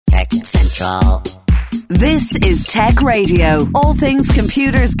Central. This is Tech Radio. All things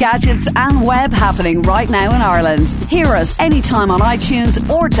computers, gadgets and web happening right now in Ireland. Hear us anytime on iTunes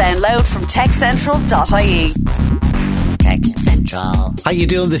or download from techcentral.ie. Tech Central. How you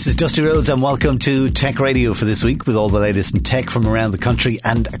doing? This is Dusty Rhodes and welcome to Tech Radio for this week with all the latest in tech from around the country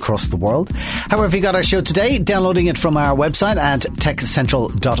and across the world. However, if you got our show today, downloading it from our website at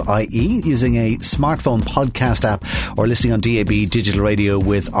techcentral.ie using a smartphone podcast app or listening on DAB digital radio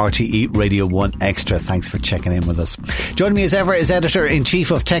with RTE Radio 1 Extra. Thanks for checking in with us. Joining me as ever is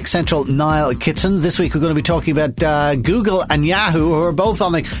Editor-in-Chief of Tech Central, Niall Kitson. This week we're going to be talking about Google and Yahoo, who are both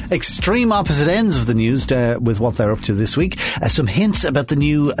on extreme opposite ends of the news with what they're up to this week. Some hints about the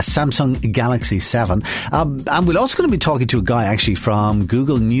new Samsung Galaxy 7. And we're also going to be talking to a guy actually from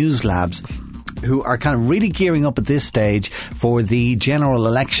Google News Labs who are kind of really gearing up at this stage for the general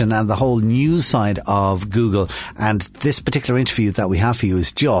election and the whole news side of Google. And this particular interview that we have for you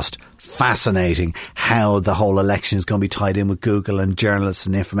is just fascinating, how the whole election is going to be tied in with Google and journalists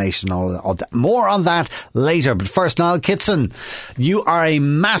and information, all that. More on that later. But first, Niall Kitson, you are a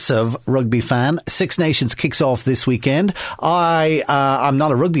massive rugby fan. Six Nations kicks off this weekend. I'm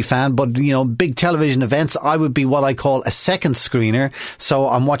not a rugby fan, but big television events, I would be what I call a second screener. So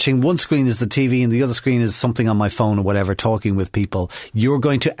I'm watching one screen is the TV and the other screen is something on my phone or whatever, talking with people. You're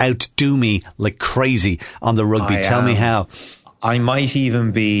going to outdo me like crazy on the rugby. Tell me how. I might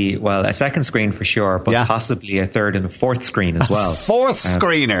even be, a second screen for sure, but possibly a third and a fourth screen as well. Fourth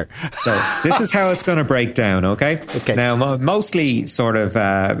screener. So this is how it's going to break down, okay? Now, mostly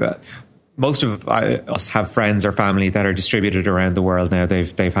most of us have friends or family that are distributed around the world now.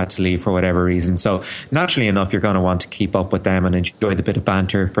 They've had to leave for whatever reason. So naturally enough, you're going to want to keep up with them and enjoy the bit of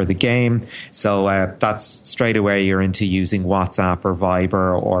banter for the game. So that's straight away you're into using WhatsApp or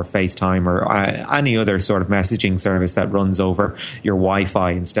Viber or FaceTime or any other sort of messaging service that runs over your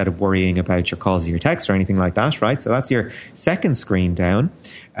Wi-Fi instead of worrying about your calls or your texts or anything like that, right? So that's your second screen down.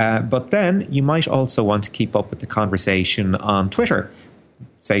 But then you might also want to keep up with the conversation on Twitter.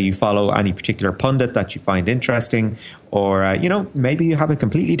 Say you follow any particular pundit that you find interesting, or, maybe you have a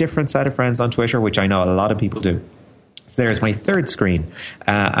completely different set of friends on Twitter, which I know a lot of people do. So there's my third screen.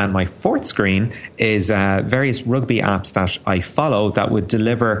 And my fourth screen is various rugby apps that I follow that would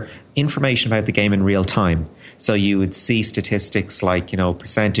deliver information about the game in real time. So you would see statistics like,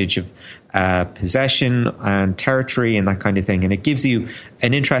 percentage of possession and territory and that kind of thing. And it gives you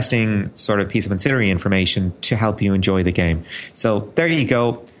an interesting sort of piece of ancillary information to help you enjoy the game. So there you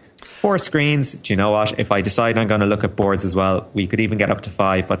go. 4 screens. Do you know what? If I decide I'm going to look at boards as well, we could even get up to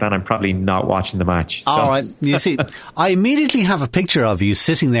 5, but then I'm probably not watching the match. So. All right. You see, I immediately have a picture of you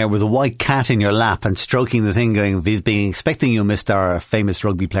sitting there with a white cat in your lap and stroking the thing, going, being expecting you, Mr. famous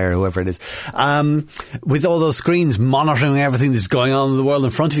rugby player, whoever it is, with all those screens monitoring everything that's going on in the world in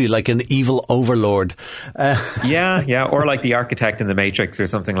front of you like an evil overlord. Yeah. Or like the architect in the Matrix or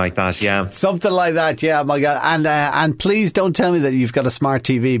something like that. Yeah. Something like that. Yeah. My God. And please don't tell me that you've got a smart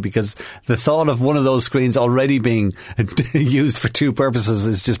TV, because the thought of one of those screens already being used for 2 purposes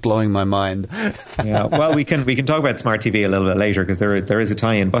is just blowing my mind. Yeah, well, we can talk about smart TV a little bit later because there is a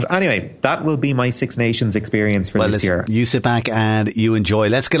tie-in. But anyway, that will be my Six Nations experience for this year. You sit back and you enjoy.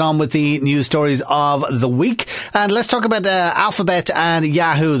 Let's get on with the news stories of the week, and let's talk about Alphabet and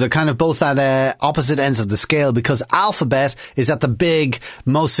Yahoo. They're kind of both at opposite ends of the scale, because Alphabet is at the big,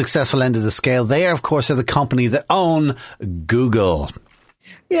 most successful end of the scale. They are, of course, are the company that own Google.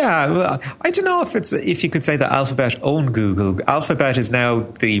 Yeah, well, I don't know if you could say that Alphabet own Google. Alphabet is now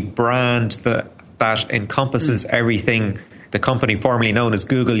the brand that encompasses everything the company formerly known as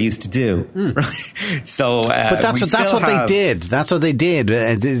Google used to do. So, but that's what they did. That's what they did.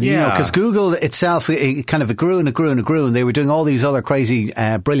 Because Google itself, it grew and it grew and it grew, and they were doing all these other crazy,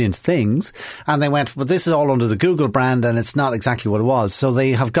 brilliant things. And they went, well, this is all under the Google brand, and it's not exactly what it was. So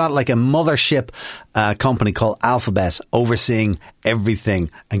they have got like a mothership company called Alphabet overseeing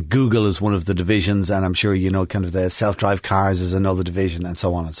everything, and Google is one of the divisions. And I'm sure kind of the self-drive cars is another division, and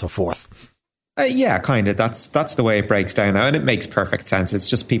so on and so forth. Yeah, kind of. That's the way it breaks down now, and it makes perfect sense. It's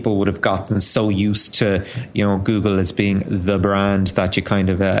just people would have gotten so used to Google as being the brand that you kind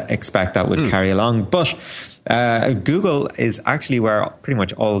of expect that would carry along. But Google is actually where pretty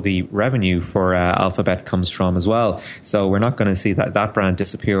much all the revenue for Alphabet comes from as well. So we're not going to see that brand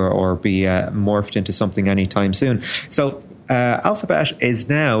disappear or be morphed into something anytime soon. So Alphabet is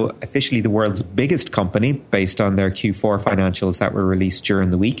now officially the world's biggest company based on their Q4 financials that were released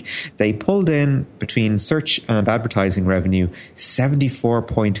during the week. They pulled in, between search and advertising revenue,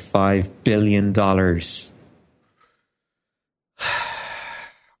 $74.5 billion.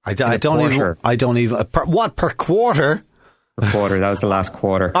 I don't even. What, per quarter? a quarter. That was the last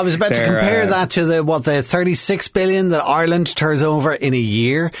quarter. I was about to compare that to the 36 billion that Ireland turns over in a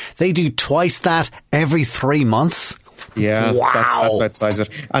year. They do twice that every 3 months. Yeah, wow. That's about the size of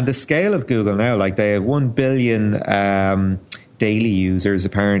it. And the scale of Google now, like they have 1 billion daily users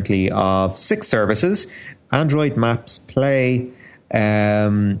apparently of 6 services: Android, Maps, Play,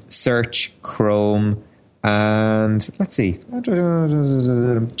 Search, Chrome, and let's see,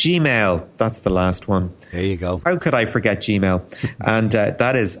 Gmail. That's the last one. There you go. How could I forget Gmail? And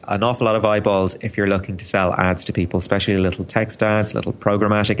that is an awful lot of eyeballs if you're looking to sell ads to people, especially little text ads, little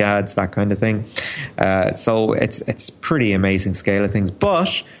programmatic ads, that kind of thing. So it's pretty amazing scale of things.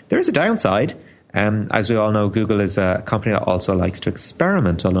 But there is a downside. As we all know, Google is a company that also likes to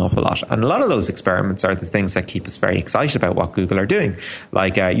experiment an awful lot. And a lot of those experiments are the things that keep us very excited about what Google are doing.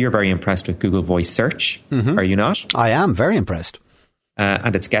 Like you're very impressed with Google Voice Search, are you not? I am very impressed.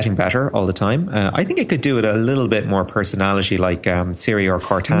 And it's getting better all the time. I think it could do it a little bit more personality like Siri or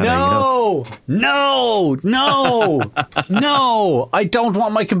Cortana. No. I don't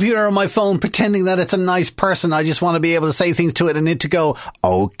want my computer or my phone pretending that it's a nice person. I just want to be able to say things to it and it to go,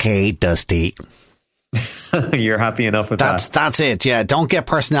 okay, Dusty. You're happy enough with that? That's it, yeah. Don't get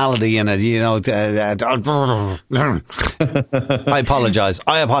personality in it, I apologise.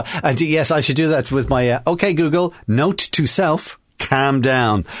 Yes, I should do that with my, okay, Google, note to self. Calm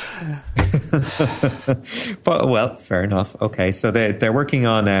down. But, well, fair enough. Okay, so they're working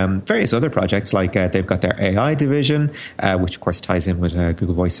on various other projects, like they've got their AI division, which of course ties in with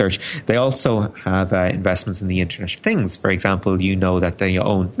Google Voice Search. They also have investments in the Internet of Things. For example, you know that they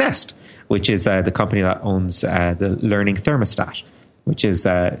own Nest, which is the company that owns the learning thermostat, which is,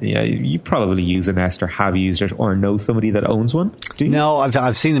 you probably use a Nest or have used it or know somebody that owns one. Do you? No,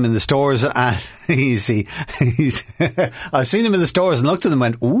 I've seen them in the stores. Easy. I've seen them in the stores and looked at them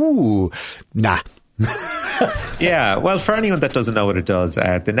and went, ooh, nah. Yeah, well, for anyone that doesn't know what it does,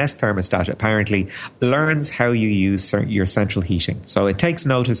 the Nest thermostat apparently learns how you use your central heating. So it takes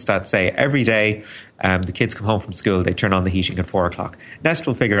notice that, say, every day the kids come home from school, they turn on the heating at 4 o'clock. Nest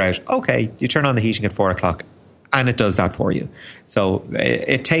will figure out, okay, you turn on the heating at 4 o'clock. And it does that for you. So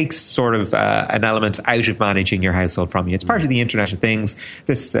it takes sort of an element out of managing your household from you. It's part of the Internet of Things,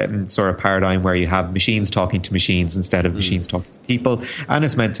 this sort of paradigm where you have machines talking to machines instead of machines talking to people. And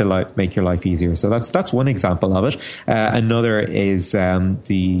it's meant to make your life easier. So that's one example of it. Another is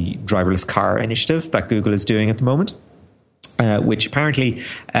the driverless car initiative that Google is doing at the moment, which apparently...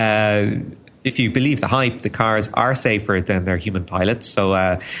 if you believe the hype, the cars are safer than their human pilots. So,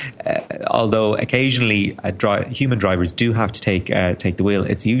 although occasionally human drivers do have to take the wheel,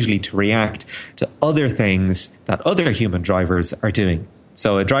 it's usually to react to other things that other human drivers are doing.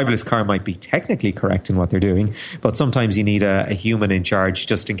 So, a driverless car might be technically correct in what they're doing, but sometimes you need a human in charge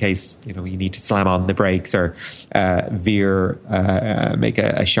just in case you need to slam on the brakes or veer, make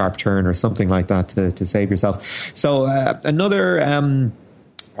a sharp turn or something like that to save yourself. So, another.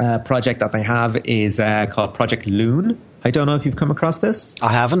 Project that they have is called Project Loon. I don't know if you've come across this.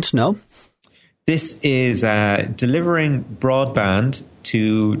 I haven't, no. This is delivering broadband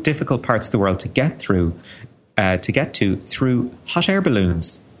to difficult parts of the world to get to through hot air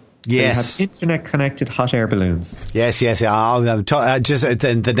balloons. Yes. They have internet-connected hot air balloons. Yes. Just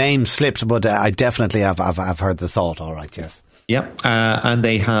the name slipped, but I definitely have heard the thought. All right, yes. Yeah, and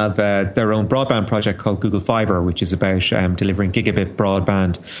they have their own broadband project called Google Fiber, which is about delivering gigabit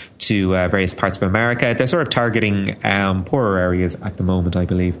broadband to various parts of America. They're sort of targeting poorer areas at the moment, I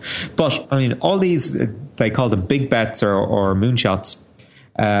believe. But, I mean, all these, they call them big bets or moonshots.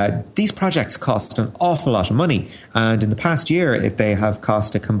 These projects cost an awful lot of money. And in the past year, they have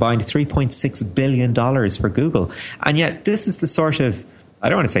cost a combined $3.6 billion for Google. And yet, this is the sort of, I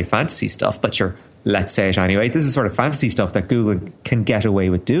don't want to say fantasy stuff, but let's say it anyway. This is sort of fancy stuff that Google can get away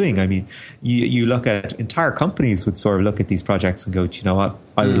with doing. I mean, you look at entire companies would sort of look at these projects and go, do you know what?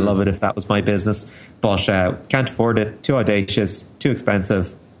 I would love it if that was my business, but can't afford it. Too audacious, too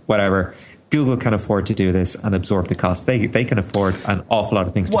expensive, whatever. Google can afford to do this and absorb the cost. They can afford an awful lot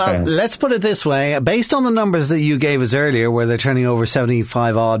of things to fail. Well, let's put it this way. Based on the numbers that you gave us earlier, where they're turning over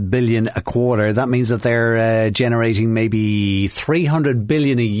 75 odd billion a quarter, that means that they're generating maybe 300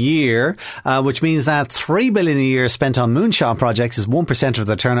 billion a year, which means that 3 billion a year spent on moonshot projects is 1% of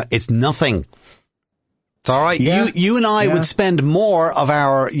the turnover. It's nothing. It's all right. Yeah. You and I would spend more of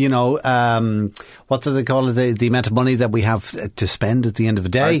our, what do they call it? The amount of money that we have to spend at the end of the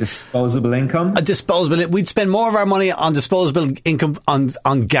day. Our disposable income. We'd spend more of our money on disposable income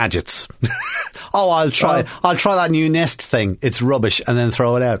on gadgets. I'll try that new Nest thing. It's rubbish, and then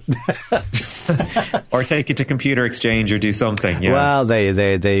throw it out. Or take it to Computer Exchange or do something. Yeah. Well,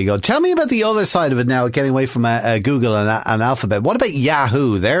 there you go. Tell me about the other side of it now, getting away from Google and Alphabet. What about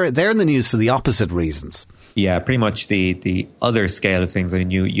Yahoo? They're in the news for the opposite reasons. Yeah, pretty much the other scale of things. I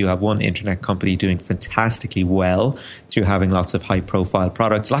mean, you have one internet company doing fantastically well through having lots of high profile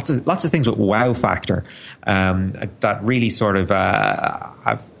products, lots of things with wow factor that really sort of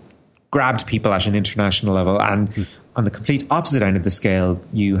have grabbed people at an international level. And on the complete opposite end of the scale,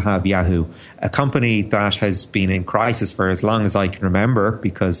 you have Yahoo, a company that has been in crisis for as long as I can remember,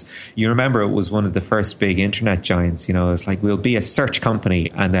 because you remember it was one of the first big internet giants. You know, it's like, we'll be a search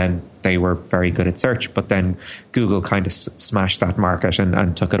company, and then they were very good at search, but then Google kind of smashed that market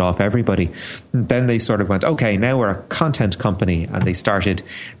and took it off everybody. And then they sort of went, okay, now we're a content company, and they started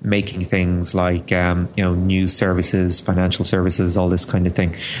making things like news services, financial services, all this kind of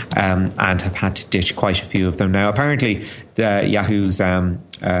thing, and have had to ditch quite a few of them now. Apparently, Yahoo's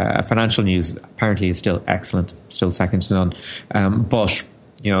financial news apparently is still excellent, still second to none, but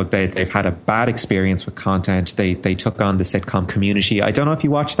they've had a bad experience with content. They took on the sitcom Community. I don't know if you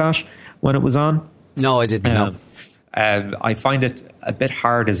watched that when it was on. No, I didn't know. I find it a bit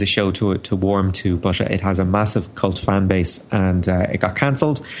hard as a show to warm to, but it has a massive cult fan base, and it got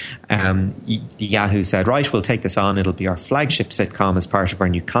cancelled. Yahoo said, right, we'll take this on. It'll be our flagship sitcom as part of our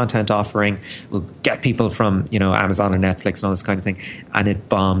new content offering. We'll get people from Amazon and Netflix and all this kind of thing, and it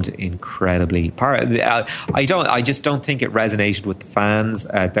bombed incredibly. I just don't think it resonated with the fans.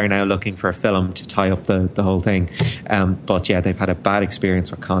 They're now looking for a film to tie up the whole thing, but yeah, they've had a bad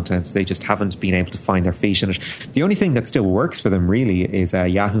experience with content. They just haven't been able to find their feet in it. The only thing that still works for them really is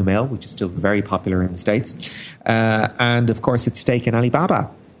Yahoo Mail, which is still very popular in the States, and of course its stake in Alibaba,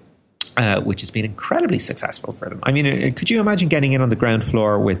 which has been incredibly successful for them. I mean, could you imagine getting in on the ground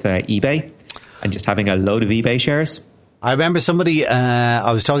floor with eBay and just having a load of eBay shares? I remember somebody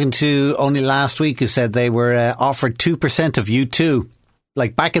I was talking to only last week who said they were offered 2% of U2,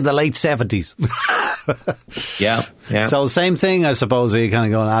 like back in the late 70s. Yeah. So same thing, I suppose, where you're kind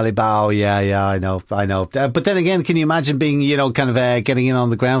of going, Alibaba, yeah, I know. But then again, can you imagine being, getting in on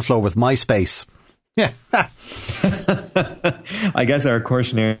the ground floor with MySpace? Yeah. I guess there are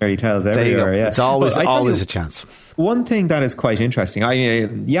cautionary tales everywhere. Yeah. It's always a chance. One thing that is quite interesting,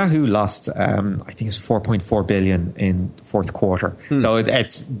 Yahoo lost, I think it's 4.4 billion in the fourth quarter. So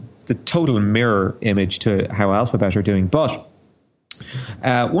it's the total mirror image to how Alphabet are doing. But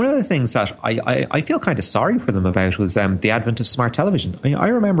one of the things that I feel kind of sorry for them about was the advent of smart television. I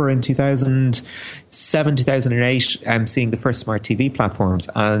remember in 2007, 2008 seeing the first smart TV platforms,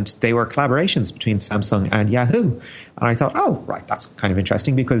 and they were collaborations between Samsung and Yahoo. And I thought, oh, right, that's kind of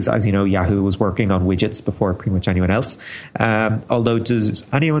interesting, because as you know, Yahoo was working on widgets before pretty much anyone else. Although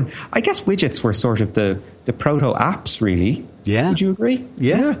I guess widgets were sort of the proto apps, really. Yeah. Would you agree?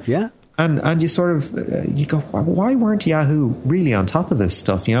 Yeah. And you sort of, you go, why weren't Yahoo really on top of this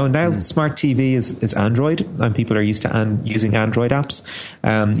stuff? Now smart TV is Android, and people are used to using Android apps.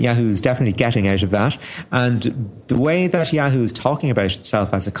 Yahoo is definitely getting out of that. And the way that Yahoo is talking about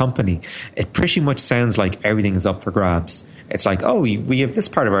itself as a company, it pretty much sounds like everything is up for grabs. It's like, oh, we have this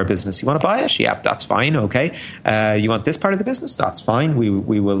part of our business. You want to buy it? Yeah, that's fine. Okay. You want this part of the business? That's fine.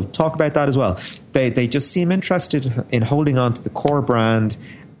 We will talk about that as well. They just seem interested in holding on to the core brand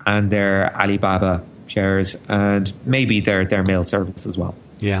and their Alibaba shares, and maybe their mail service as well.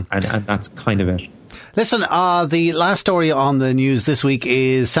 Yeah. And that's kind of it. Listen, the last story on the news this week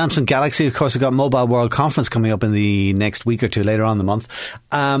is Samsung Galaxy. Of course, we've got Mobile World Conference coming up in the next week or two, later on in the month.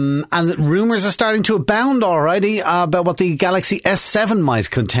 And rumours are starting to abound already about what the Galaxy S7 might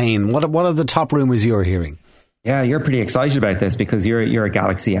contain. What are the top rumours you're hearing? Yeah, you're pretty excited about this because you're a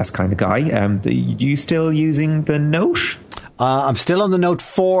Galaxy S kind of guy. You still using the Note? I'm still on the Note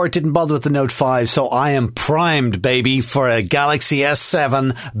 4, didn't bother with the Note 5, so I am primed, baby, for a Galaxy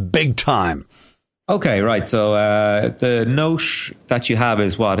S7 big time. Okay, right. So the Note that you have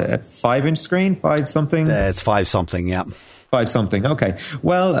is what, a 5-inch screen? 5 something? It's 5 something, yeah. 5 something, okay.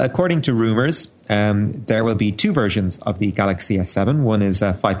 Well, according to rumours, there will be 2 versions of the Galaxy S7. One is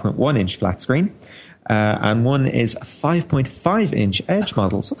a 5.1-inch flat screen. And one is a 5.5-inch edge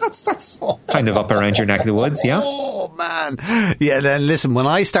model. So that's kind of up around your neck of the woods, yeah? Oh, man. Yeah, then listen, when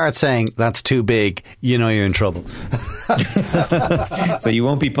I start saying that's too big, you know you're in trouble. So you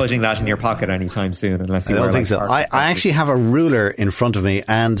won't be putting that in your pocket anytime soon unless you I don't think so. I actually have a ruler in front of me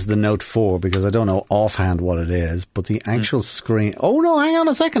and the Note 4 because I don't know offhand what it is, but the actual screen... Oh no, hang on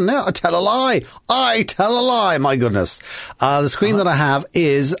a second. No, I tell a lie. My goodness. The screen that I have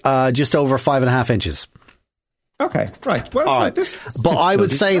is just over 5.5 inches. Okay, right. Well, right. But I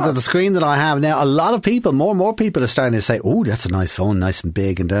would say that the screen that I have now, a lot of people, more and more people are starting to say, oh, that's a nice phone, nice and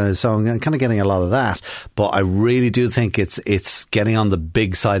big. And so I'm kind of getting a lot of that. But I really do think it's getting on the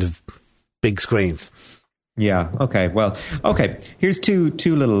big side of big screens. Yeah. Okay. Well. Okay. Here's two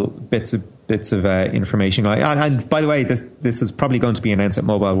little bits of information. And by the way, this is probably going to be announced at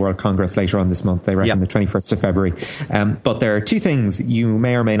Mobile World Congress later on this month. They reckon the 21st of February. But there are two things you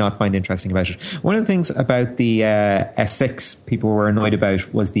may or may not find interesting about it. One of the things about the S6 people were annoyed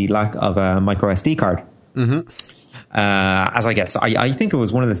about was the lack of a micro SD card. Mm-hmm. As I guess, I think it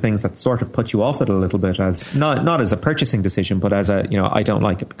was one of the things that sort of put you off it a little bit, as not as a purchasing decision, but as a I don't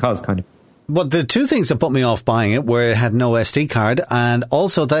like it because kind of. But the two things that put me off buying it were it had no SD card and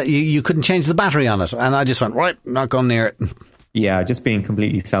also that you couldn't change the battery on it. And I just went, right, not going near it. Yeah, just being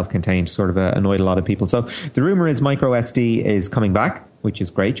completely self-contained sort of annoyed a lot of people. So the rumour is micro SD is coming back, which is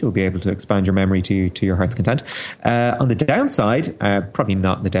great. You'll be able to expand your memory to your heart's content. On the downside, probably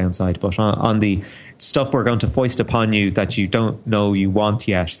not the downside, but on the stuff we're going to foist upon you that you don't know you want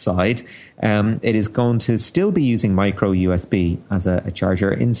yet side, it is going to still be using micro USB as a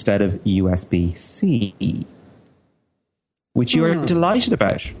charger instead of USB-C, which you are delighted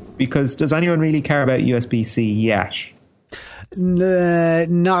about, because does anyone really care about USB-C yet?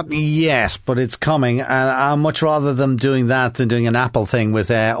 Not yet, but it's coming, and I'd much rather them doing that than doing an Apple thing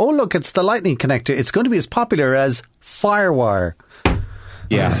with oh look, it's the Lightning connector. It's going to be as popular as FireWire.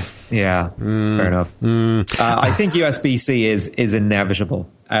 Yeah, fair enough. I think USB-C is inevitable.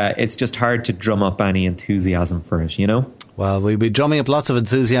 It's just hard to drum up any enthusiasm for it, Well, we'll be drumming up lots of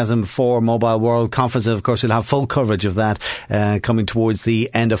enthusiasm for Mobile World Conference. Of course, we'll have full coverage of that coming towards the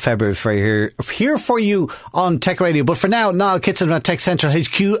end of February for here for you on Tech Radio. But for now, Niall Kitson at Tech Central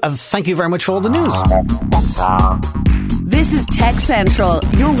HQ, thank you very much for all the news. This is Tech Central,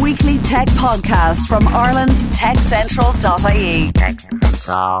 your weekly tech podcast from Ireland's techcentral.ie.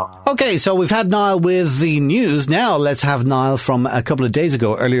 Okay, so we've had Niall with the news. Now let's have Niall from a couple of days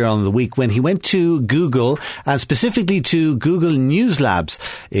ago, earlier on in the week, when he went to Google, and specifically to Google News Labs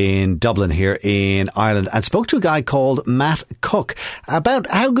in Dublin here in Ireland, and spoke to a guy called Matt Cooke about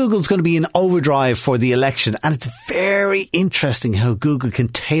how Google's going to be in overdrive for the election. And it's very interesting how Google can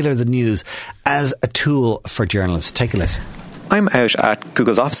tailor the news as a tool for journalists. Take a listen. I'm out at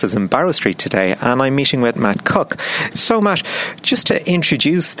Google's offices in Barrow Street today, and I'm meeting with Matt Cooke. So, Matt, just to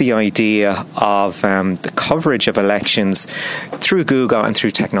introduce the idea of the coverage of elections through Google and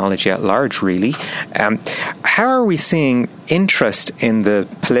through technology at large, really, how are we seeing interest in the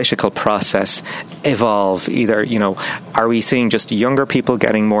political process evolve? Either, are we seeing just younger people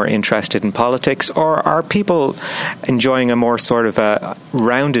getting more interested in politics, or are people enjoying a more sort of a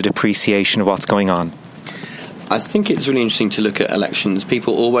rounded appreciation of what's going on? I think it's really interesting to look at elections.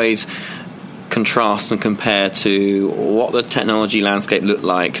 People always contrast and compare to what the technology landscape looked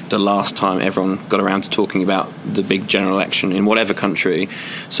like the last time everyone got around to talking about the big general election in whatever country.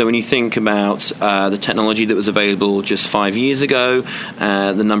 So when you think about the technology that was available just 5 years ago,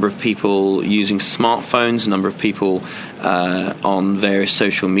 the number of people using smartphones, the number of people on various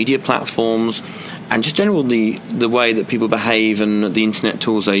social media platforms, and just generally the way that people behave and the internet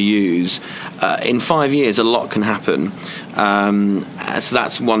tools they use, in 5 years a lot can happen. So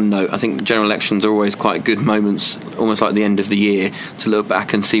that's one note. I think general elections are always quite good moments, almost like the end of the year, to look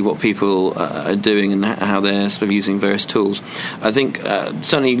back and see what people are doing and how they're sort of using various tools. I think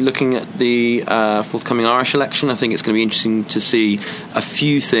certainly looking at the forthcoming Irish election, I think it's going to be interesting to see a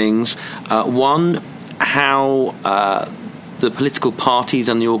few things. One, how the political parties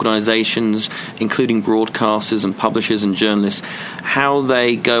and the organisations, including broadcasters and publishers and journalists, how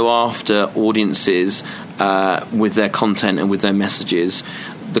they go after audiences with their content and with their messages,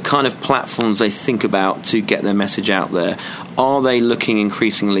 the kind of platforms they think about to get their message out there. Are they looking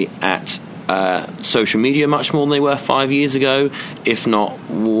increasingly at social media much more than they were 5 years ago? If not,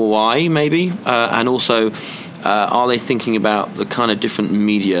 why, maybe? And also, are they thinking about the kind of different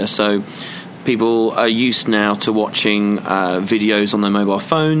media? So people are used now to watching videos on their mobile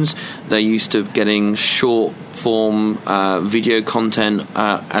phones. They're used to getting short-form video content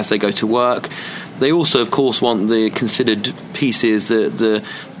as they go to work. They also, of course, want the considered pieces, the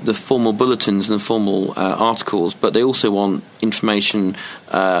the formal bulletins and the formal articles, but they also want information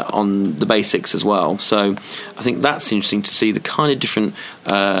on the basics as well. So I think that's interesting to see the kind of different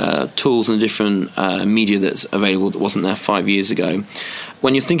tools and different media that's available that wasn't there 5 years ago.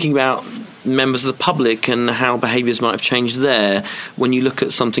 When you're thinking about members of the public and how behaviours might have changed there, when you look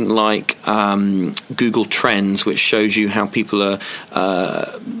at something like Google Trends, which shows you how people are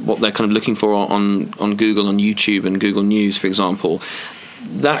what they're kind of looking for on Google, on YouTube and Google News, for example,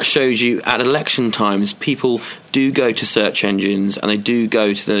 that shows you at election times people do go to search engines and they do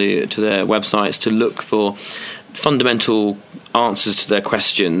go to their websites to look for fundamental answers to their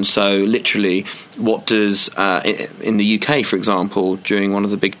questions. So literally, what does in the UK, for example, during one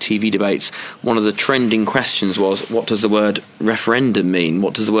of the big TV debates, one of the trending questions was, what does the word referendum mean?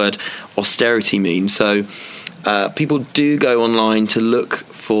 What does the word austerity mean? So people do go online to look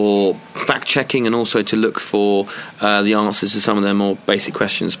for fact checking and also to look for the answers to some of their more basic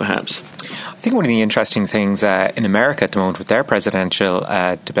questions, perhaps. I think one of the interesting things in America at the moment with their presidential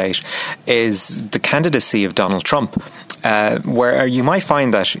debate is the candidacy of Donald Trump, where you might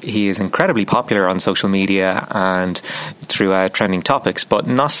find that he is incredibly popular on social media and through trending topics, but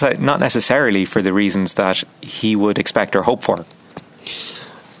not necessarily for the reasons that he would expect or hope for.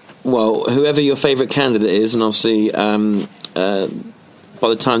 Well, whoever your favourite candidate is, and obviously by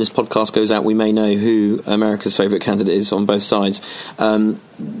the time this podcast goes out, we may know who America's favourite candidate is on both sides.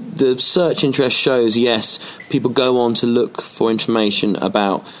 The search interest shows, yes, people go on to look for information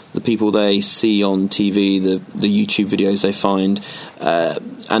about the people they see on TV, the YouTube videos they find.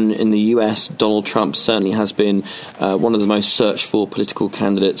 And in the US, Donald Trump certainly has been one of the most searched for political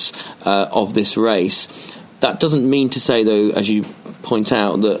candidates of this race. That doesn't mean to say, though, as you point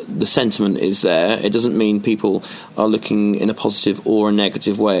out, that the sentiment is there. It doesn't mean people are looking in a positive or a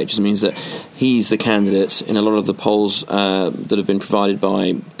negative way. It just means that he's the candidate in a lot of the polls that have been provided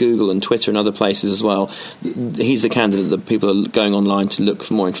by Google and Twitter and other places as well. He's the candidate that people are going online to look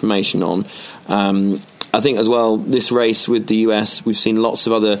for more information on. I think as well, this race with the US, we've seen lots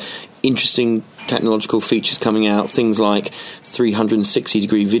of other interesting technological features coming out, things like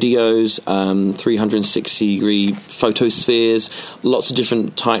 360-degree videos, 360-degree photospheres, lots of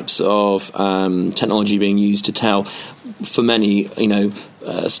different types of technology being used to tell, for many,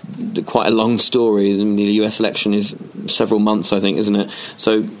 quite a long story. The US election is several months, I think, isn't it?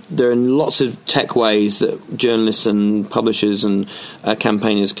 So there are lots of tech ways that journalists and publishers and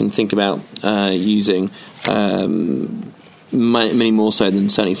campaigners can think about using, many more so than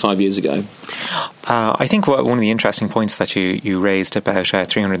certainly 5 years ago. I think one of the interesting points that you raised about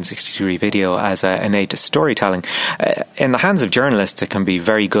 360-degree video as innate storytelling, in the hands of journalists, it can be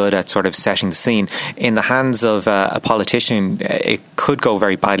very good at sort of setting the scene. In the hands of a politician, it could go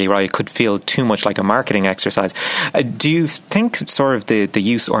very badly right. It could feel too much like a marketing exercise. Do you think sort of the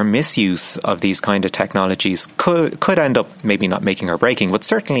use or misuse of these kind of technologies could end up maybe not making or breaking, but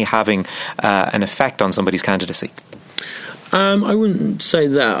certainly having an effect on somebody's candidacy? I wouldn't say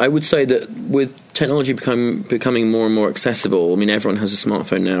that. I would say that with technology becoming more and more accessible, I mean, everyone has a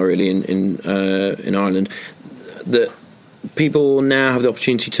smartphone now, really, in Ireland, that people now have the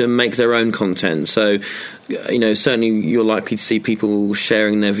opportunity to make their own content. So, certainly you're likely to see people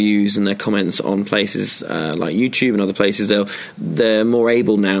sharing their views and their comments on places like YouTube and other places. They're more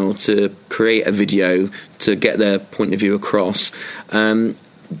able now to create a video to get their point of view across.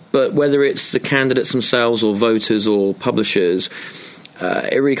 But whether it's the candidates themselves or voters or publishers,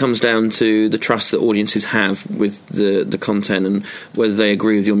 it really comes down to the trust that audiences have with the content and whether they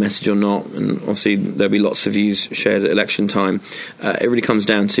agree with your message or not. And obviously there'll be lots of views shared at election time. It really comes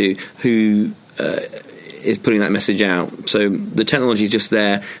down to who is putting that message out. So the technology is just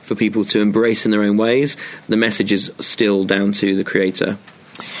there for people to embrace in their own ways. The message is still down to the creator.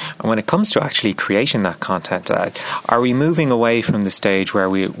 And when it comes to actually creating that content, are we moving away from the stage where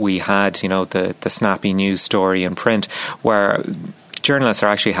we had, the snappy news story in print, where journalists are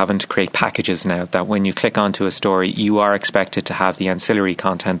actually having to create packages now that when you click onto a story, you are expected to have the ancillary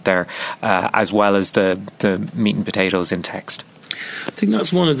content there, as well as the meat and potatoes in text? I think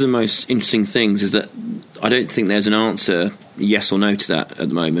that's one of the most interesting things, is that I don't think there's an answer, yes or no, to that at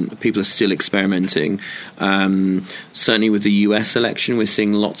the moment. People are still experimenting. Certainly with the US election, we're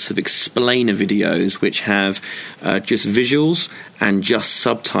seeing lots of explainer videos which have just visuals and just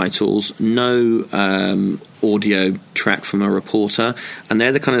subtitles, no audio track from a reporter, and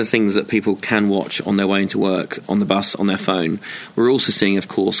they're the kind of things that people can watch on their way into work, on the bus, on their phone. We're also seeing, of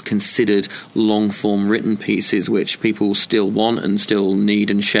course, considered long-form written pieces which people still want and still need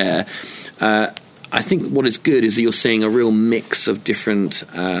and share. I think what is good is that you're seeing a real mix of different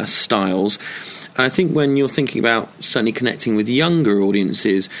styles. And I think when you're thinking about certainly connecting with younger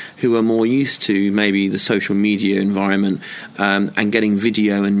audiences who are more used to maybe the social media environment and getting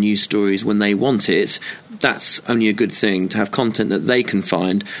video and news stories when they want it, that's only a good thing to have content that they can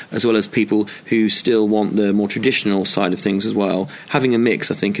find, as well as people who still want the more traditional side of things as well. Having a mix,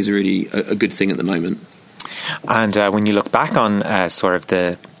 I think, is really a good thing at the moment. And when you look back on sort of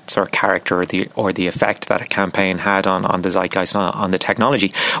the character or the effect that a campaign had on the zeitgeist, on the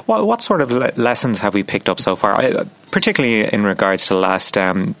technology, what sort of lessons have we picked up so far, particularly in regards to the last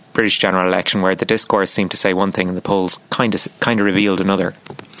British general election, where the discourse seemed to say one thing and the polls kind of revealed another?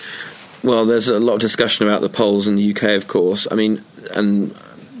 Well, there's a lot of discussion about the polls in the UK, of course. I mean, and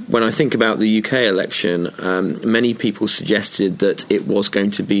when I think about the UK election, many people suggested that it was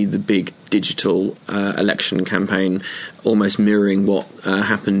going to be the big digital election campaign, almost mirroring what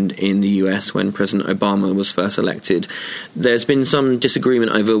happened in the US when President Obama was first elected. There's been some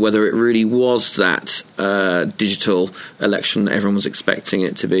disagreement over whether it really was that digital election that everyone was expecting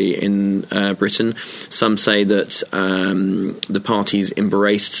it to be in Britain. Some say that the parties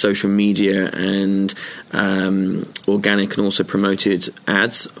embraced social media and organic and also promoted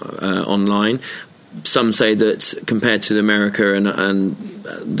ads online. Some say that compared to America and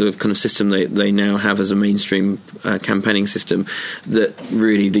the kind of system they now have as a mainstream campaigning system, that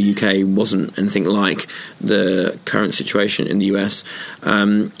really the UK wasn't anything like the current situation in the US.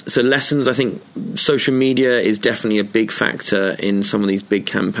 So lessons, I think social media is definitely a big factor in some of these big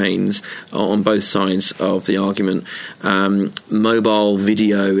campaigns on both sides of the argument. Mobile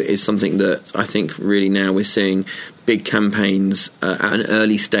video is something that I think really now we're seeing big campaigns at an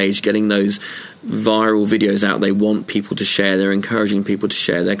early stage, getting those viral videos out. They want people to share. They're encouraging people to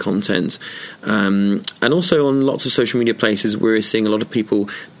share their content. And also on lots of social media places, we're seeing a lot of people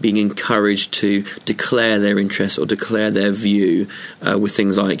being encouraged to declare their interest or declare their view with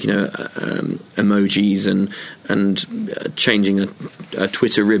things like, emojis and changing a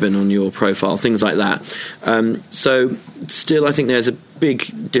Twitter ribbon on your profile, things like that. So still, I think there's a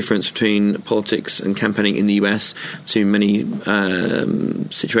big difference between politics and campaigning in the US to many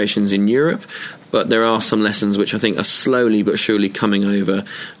situations in Europe, but there are some lessons which I think are slowly but surely coming over.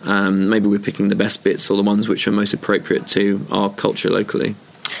 Maybe we're picking the best bits or the ones which are most appropriate to our culture locally.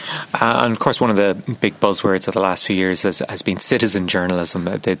 And of course, one of the big buzzwords of the last few years has been citizen journalism.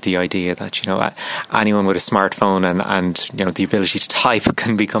 The idea that anyone with a smartphone and the ability to type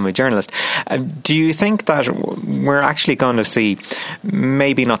can become a journalist. Do you think that we're actually going to see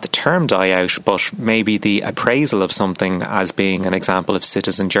maybe not the term die out, but maybe the appraisal of something as being an example of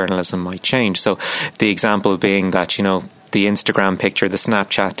citizen journalism might change? So the example being that the Instagram picture, the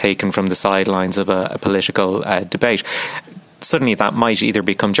Snapchat taken from the sidelines of a political debate. Suddenly that might either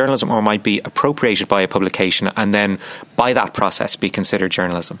become journalism or might be appropriated by a publication and then by that process be considered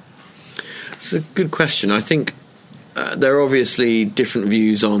journalism. It's a good question. I think there are obviously different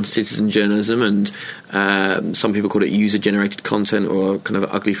views on citizen journalism, and some people call it user-generated content, or kind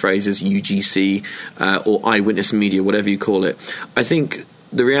of ugly phrases, UGC, or eyewitness media, whatever you call it. I think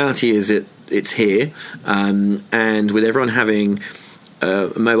the reality is it's here, and with everyone having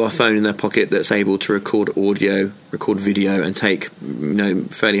a mobile phone in their pocket that's able to record audio, record video, and take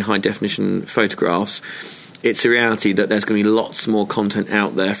fairly high definition photographs, it's a reality that there's going to be lots more content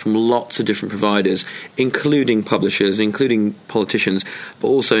out there from lots of different providers, including publishers, including politicians, but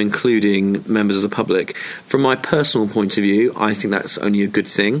also including members of the public. From my personal point of view, I think that's only a good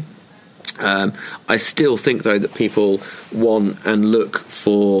thing. I still think, though, that people want and look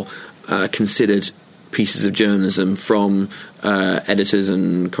for considered pieces of journalism from editors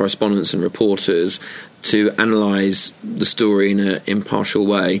and correspondents and reporters to analyse the story in an impartial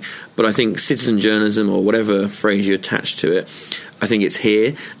way. But I think citizen journalism, or whatever phrase you attach to it, I think it's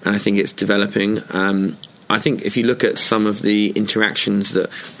here and I think it's developing. I think if you look at some of the interactions that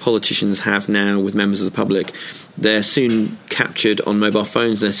politicians have now with members of the public, they're soon captured on mobile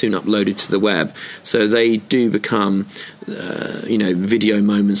phones, they're soon uploaded to the web. So they do become, video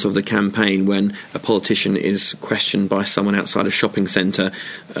moments of the campaign when a politician is questioned by someone outside a shopping centre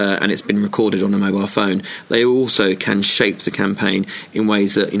and it's been recorded on a mobile phone. They also can shape the campaign in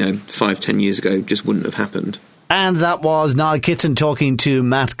ways that, 5-10 years ago just wouldn't have happened. And that was Niall Kitson talking to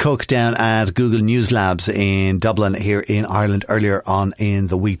Matt Cooke down at Google News Labs in Dublin here in Ireland earlier on in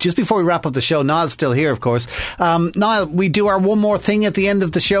the week. Just before we wrap up the show, Niall's still here, of course. Niall, we do our one more thing at the end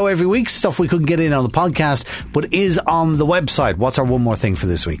of the show every week, stuff we couldn't get in on the podcast, but is on the website. What's our one more thing for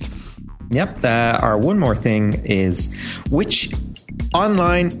this week? Yep, our one more thing is which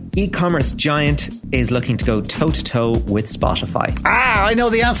online e-commerce giant is looking to go toe-to-toe with Spotify? I know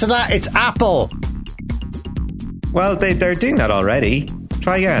the answer to that. It's Apple. Well, they're doing that already.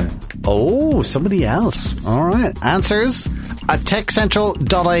 Try again. Oh, somebody else. All right. Answers at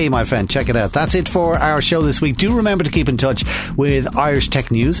techcentral.ie, my friend. Check it out. That's it for our show this week. Do remember to keep in touch with Irish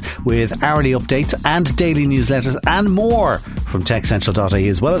tech news, with hourly updates and daily newsletters and more from techcentral.ie,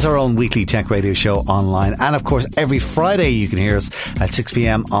 as well as our own weekly tech radio show online. And of course, every Friday you can hear us at 6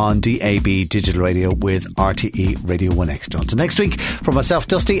 p.m. on DAB digital radio with RTE Radio 1 Extra. Until next week, from myself,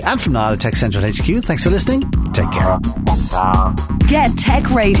 Dusty, and from Niall at Tech Central HQ, thanks for listening. Take care. Get Tech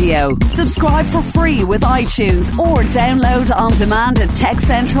Radio. Subscribe for free with iTunes or download on demand at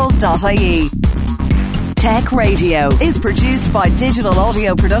techcentral.ie. Tech Radio is produced by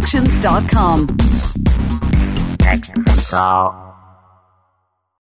digitalaudioproductions.com. Technical.